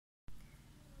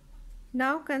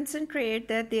Now concentrate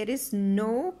that there is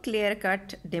no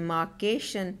clear-cut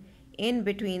demarcation in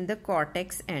between the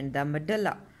cortex and the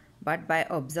medulla. But by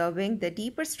observing the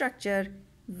deeper structure,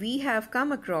 we have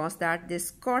come across that this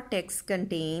cortex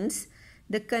contains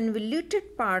the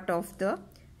convoluted part of the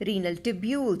renal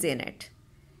tubules in it.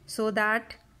 So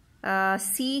that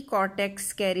C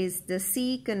cortex carries the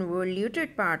C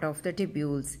convoluted part of the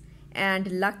tubules,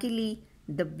 and luckily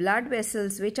the blood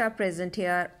vessels which are present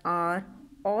here are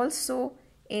also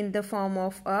in the form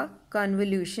of a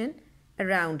convolution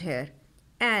around here.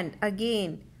 And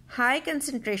again, high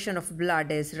concentration of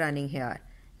blood is running here,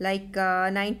 like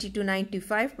 90 to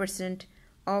 95%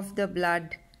 of the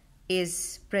blood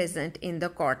is present in the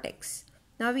cortex.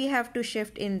 Now we have to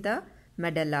shift in the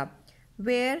medulla,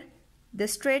 where the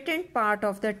straightened part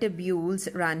of the tubules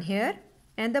run here,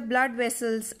 and the blood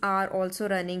vessels are also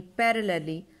running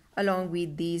parallelly along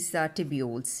with these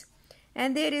tubules.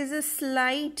 And there is a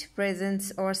slight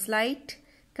presence or slight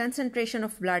concentration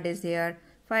of blood is there,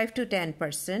 5 to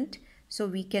 10%. So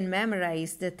we can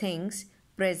memorize the things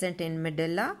present in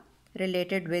medulla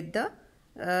related with the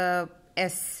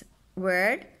S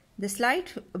word, the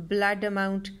slight blood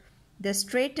amount, the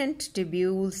straightened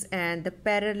tubules, and the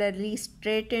parallelly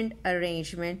straightened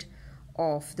arrangement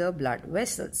of the blood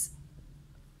vessels.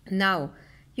 Now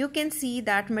you can see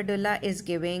that medulla is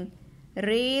giving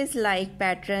rays-like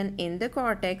pattern in the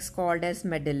cortex called as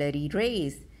medullary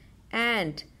rays,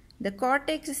 and the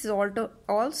cortex is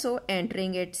also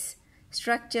entering its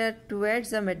structure towards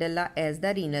the medulla as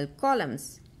the renal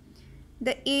columns.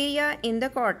 The area in the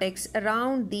cortex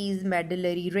around these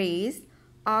medullary rays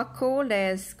are called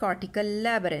as cortical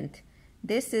labyrinth.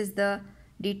 This is the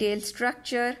detailed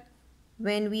structure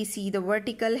when we see the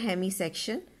vertical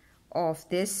hemisection of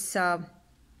this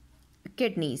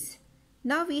kidneys.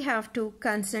 Now we have to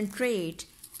concentrate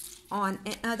on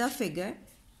another figure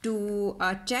to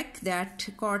check that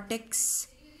cortex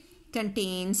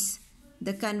contains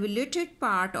the convoluted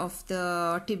part of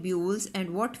the tubules,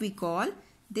 and what we call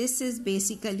this is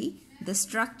basically the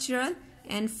structural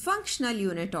and functional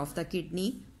unit of the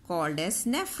kidney called as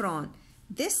nephron.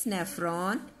 This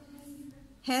nephron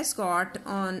has got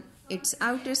on its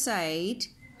outer side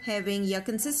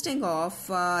consisting of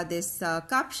this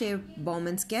cup-shaped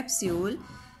Bowman's capsule.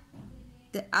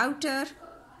 The outer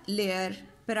layer,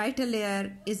 parietal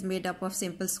layer, is made up of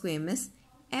simple squamous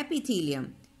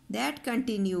epithelium that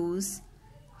continues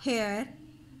here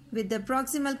with the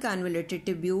proximal convoluted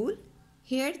tubule.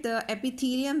 Here the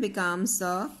epithelium becomes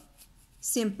a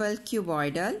simple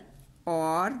cuboidal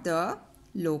or the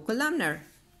low columnar.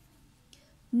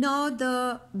 Now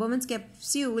the Bowman's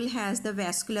capsule has the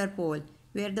vascular pole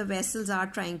where the vessels are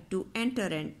trying to enter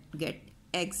and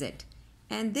exit,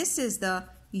 and this is the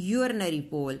urinary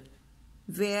pole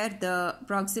where the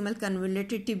proximal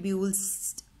convoluted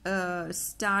tubules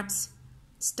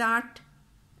start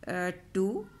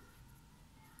to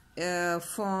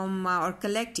form or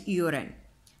collect urine.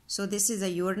 So this is a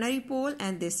urinary pole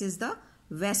and this is the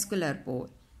vascular pole.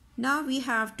 Now we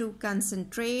have to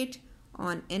concentrate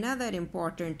on another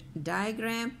important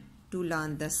diagram to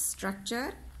learn the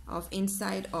structure of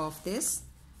inside of this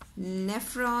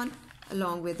nephron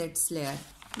along with its layer.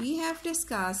 We have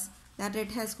discussed that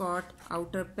it has got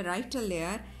outer parietal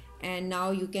layer, and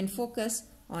now you can focus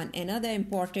on another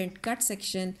important cut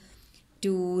section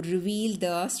to reveal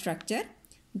the structure.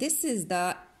 This is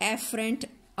the afferent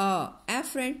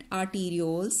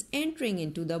arterioles entering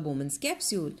into the Bowman's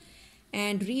capsule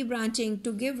and rebranching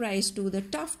to give rise to the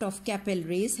tuft of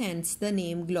capillaries, hence the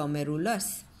name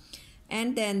glomerulus.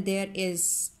 And then there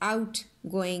is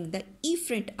outgoing the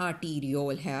efferent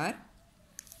arteriole here.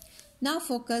 Now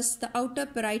focus, the outer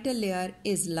parietal layer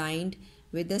is lined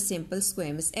with the simple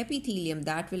squamous epithelium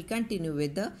that will continue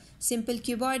with the simple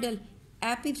cuboidal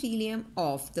epithelium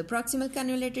of the proximal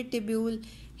convoluted tubule.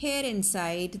 Here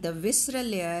inside, the visceral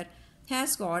layer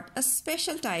has got a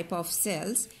special type of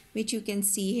cells which you can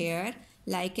see here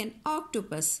like an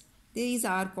octopus. These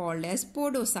are called as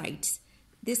podocytes.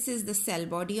 This is the cell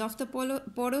body of the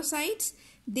podocytes.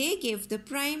 They give the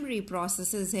primary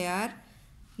processes here.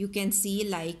 You can see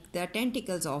like the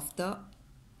tentacles of the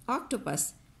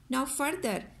octopus. Now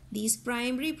further, these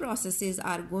primary processes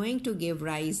are going to give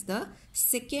rise the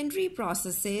secondary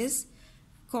processes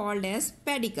called as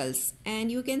pedicles,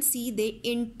 and you can see they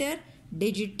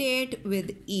interdigitate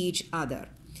with each other.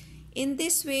 In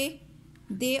this way,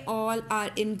 they all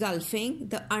are engulfing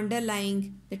the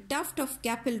underlying the tuft of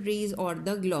capillaries or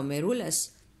the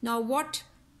glomerulus. Now what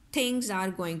things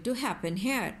are going to happen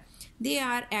here? They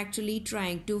are actually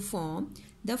trying to form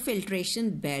the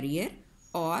filtration barrier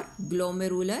or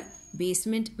glomerular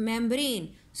basement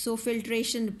membrane So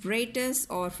filtration apparatus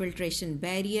or filtration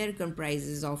barrier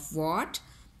comprises of what?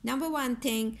 Number one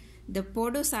thing, the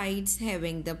podocytes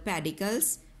having the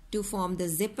pedicles to form the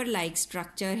zipper-like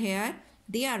structure here,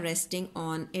 they are resting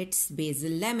on its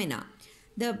basal lamina.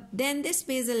 Then this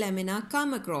basal lamina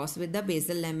come across with the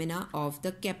basal lamina of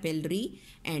the capillary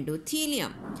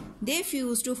endothelium. They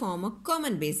fuse to form a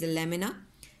common basal lamina,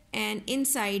 and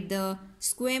inside the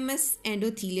squamous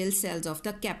endothelial cells of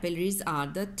the capillaries are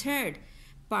the third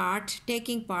part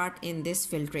taking part in this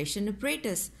filtration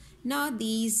apparatus. Now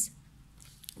these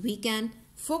we can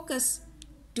focus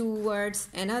towards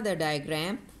another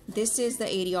diagram. This is the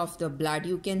area of the blood,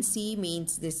 you can see,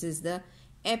 means this is the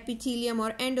epithelium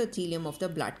or endothelium of the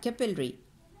blood capillary,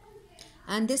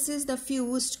 and this is the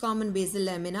fused common basal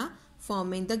lamina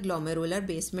forming the glomerular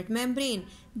basement membrane.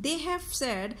 They have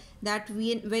said that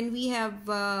when we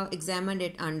have examined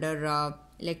it under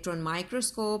electron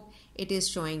microscope, it is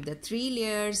showing the three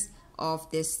layers of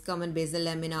this common basal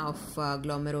lamina of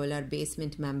glomerular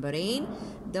basement membrane: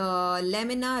 the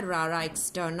lamina rara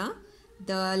externa,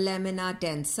 the lamina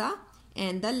densa,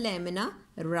 and the lamina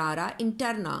rara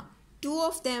interna. Two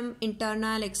of them,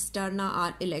 internal externa,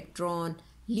 are electron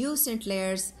lucent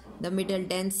layers. The middle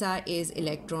densa is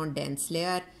electron dense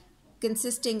layer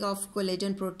consisting of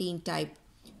collagen protein type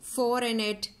 4 in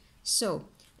it. So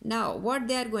now what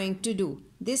they are going to do,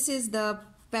 this is the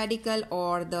pedicle,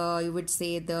 or the, you would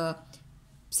say, the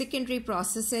secondary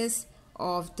processes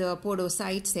of the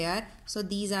podocytes here. So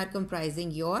these are comprising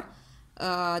your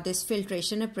this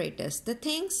filtration apparatus. The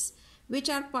things which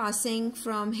are passing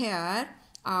from here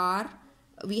are,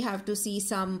 we have to see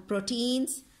some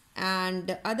proteins,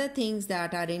 and other things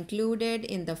that are included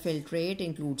in the filtrate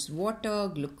includes water,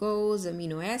 glucose,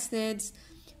 amino acids,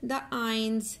 the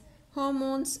ions,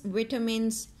 hormones,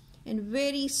 vitamins, and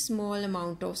very small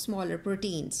amount of smaller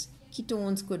proteins.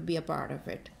 Ketones could be a part of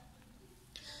it.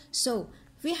 So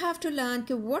we have to learn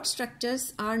what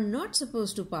structures are not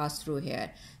supposed to pass through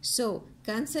here. So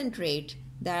concentrate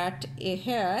that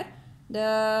here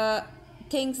the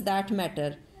things that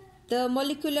matter. The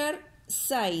molecular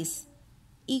size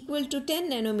equal to 10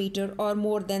 nanometer or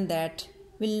more than that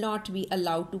will not be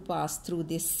allowed to pass through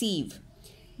this sieve.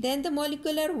 Then the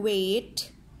molecular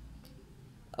weight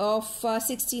of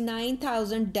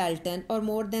 69,000 Dalton or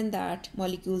more than that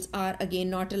molecules are again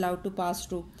not allowed to pass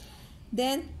through.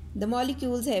 Then the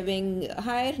molecules having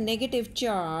higher negative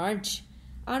charge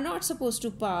are not supposed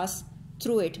to pass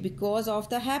through it because of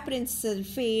the heparin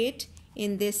sulfate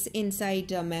in this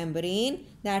inside membrane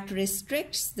that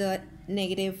restricts the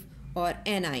negative or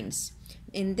anions.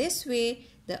 In this way,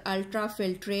 the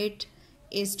ultrafiltrate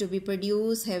is to be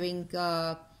produced having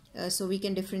so we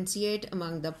can differentiate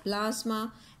among the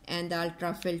plasma and the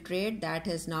ultrafiltrate that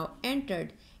has now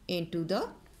entered into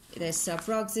this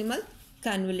proximal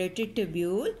convoluted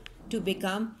tubule to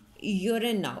become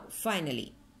urine now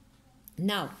finally.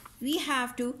 Now we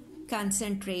have to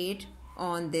concentrate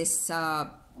on this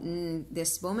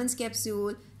this Bowman's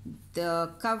capsule,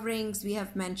 the coverings we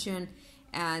have mentioned,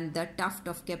 and the tuft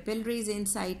of capillaries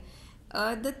inside.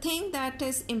 The thing that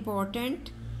is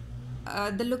important,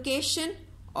 the location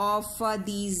of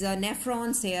these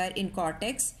nephrons here in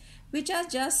cortex, which are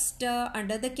just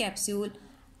under the capsule,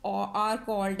 or are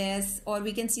called as, or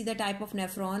we can see the type of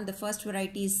nephron. The first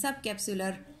variety is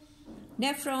subcapsular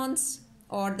nephrons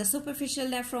or the superficial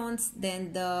nephrons.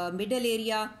 Then the middle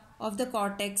area of the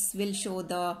cortex will show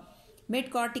the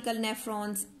midcortical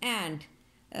nephrons, and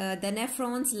the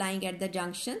nephrons lying at the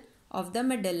junction of the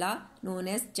medulla known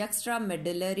as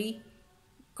juxtamedullary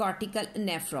cortical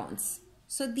nephrons.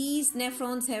 So these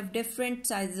nephrons have different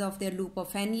sizes of their loop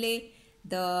of Henle.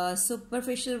 The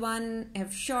superficial one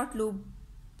have short loop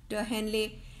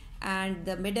Henle, and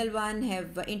the middle one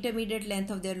have intermediate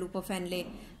length of their loop of Henle,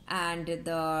 and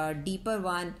the deeper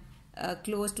one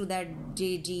close to that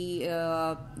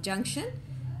JG junction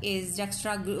is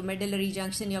juxtamedullary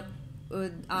junction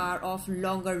are of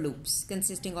longer loops,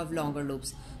 consisting of longer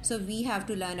loops. So we have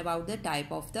to learn about the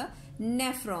type of the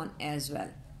nephron as well.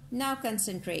 Now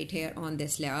concentrate here on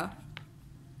this layer.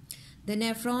 The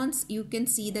nephrons, you can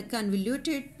see the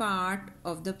convoluted part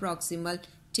of the proximal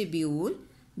tubule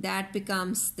that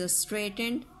becomes the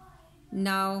straightened.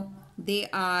 Now they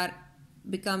are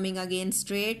becoming again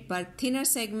straight but thinner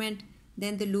segment.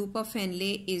 Then the loop of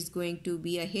Henle is going to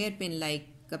be a hairpin like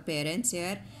appearance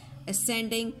here,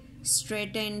 ascending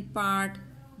straightened part,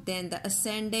 then the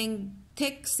ascending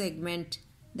thick segment,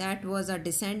 that was a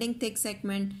descending thick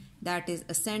segment, that is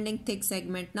ascending thick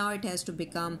segment. Now it has to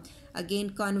become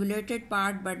again convoluted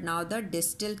part, but now the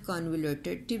distal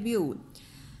convoluted tubule.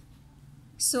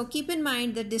 So keep in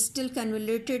mind the distal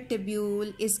convoluted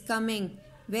tubule is coming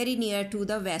very near to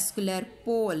the vascular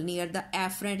pole, near the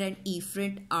afferent and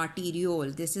efferent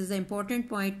arteriole. This is the important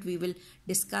point we will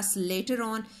discuss later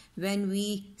on when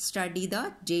we study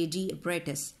the JG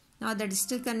apparatus. Now the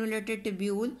distal convoluted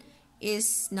tubule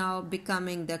is now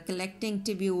becoming the collecting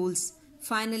tubules,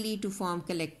 finally to form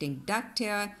collecting duct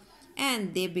here,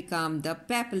 and they become the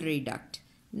papillary duct.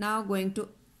 Now going to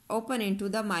open into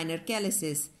the minor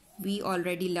calyces. We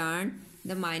already learned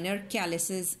the minor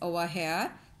calyces over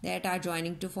here that are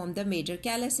joining to form the major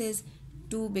calyces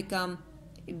to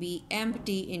be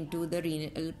empty into the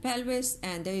renal pelvis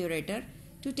and the ureter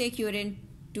to take urine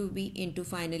to be into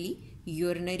finally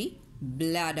urinary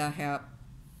bladder here.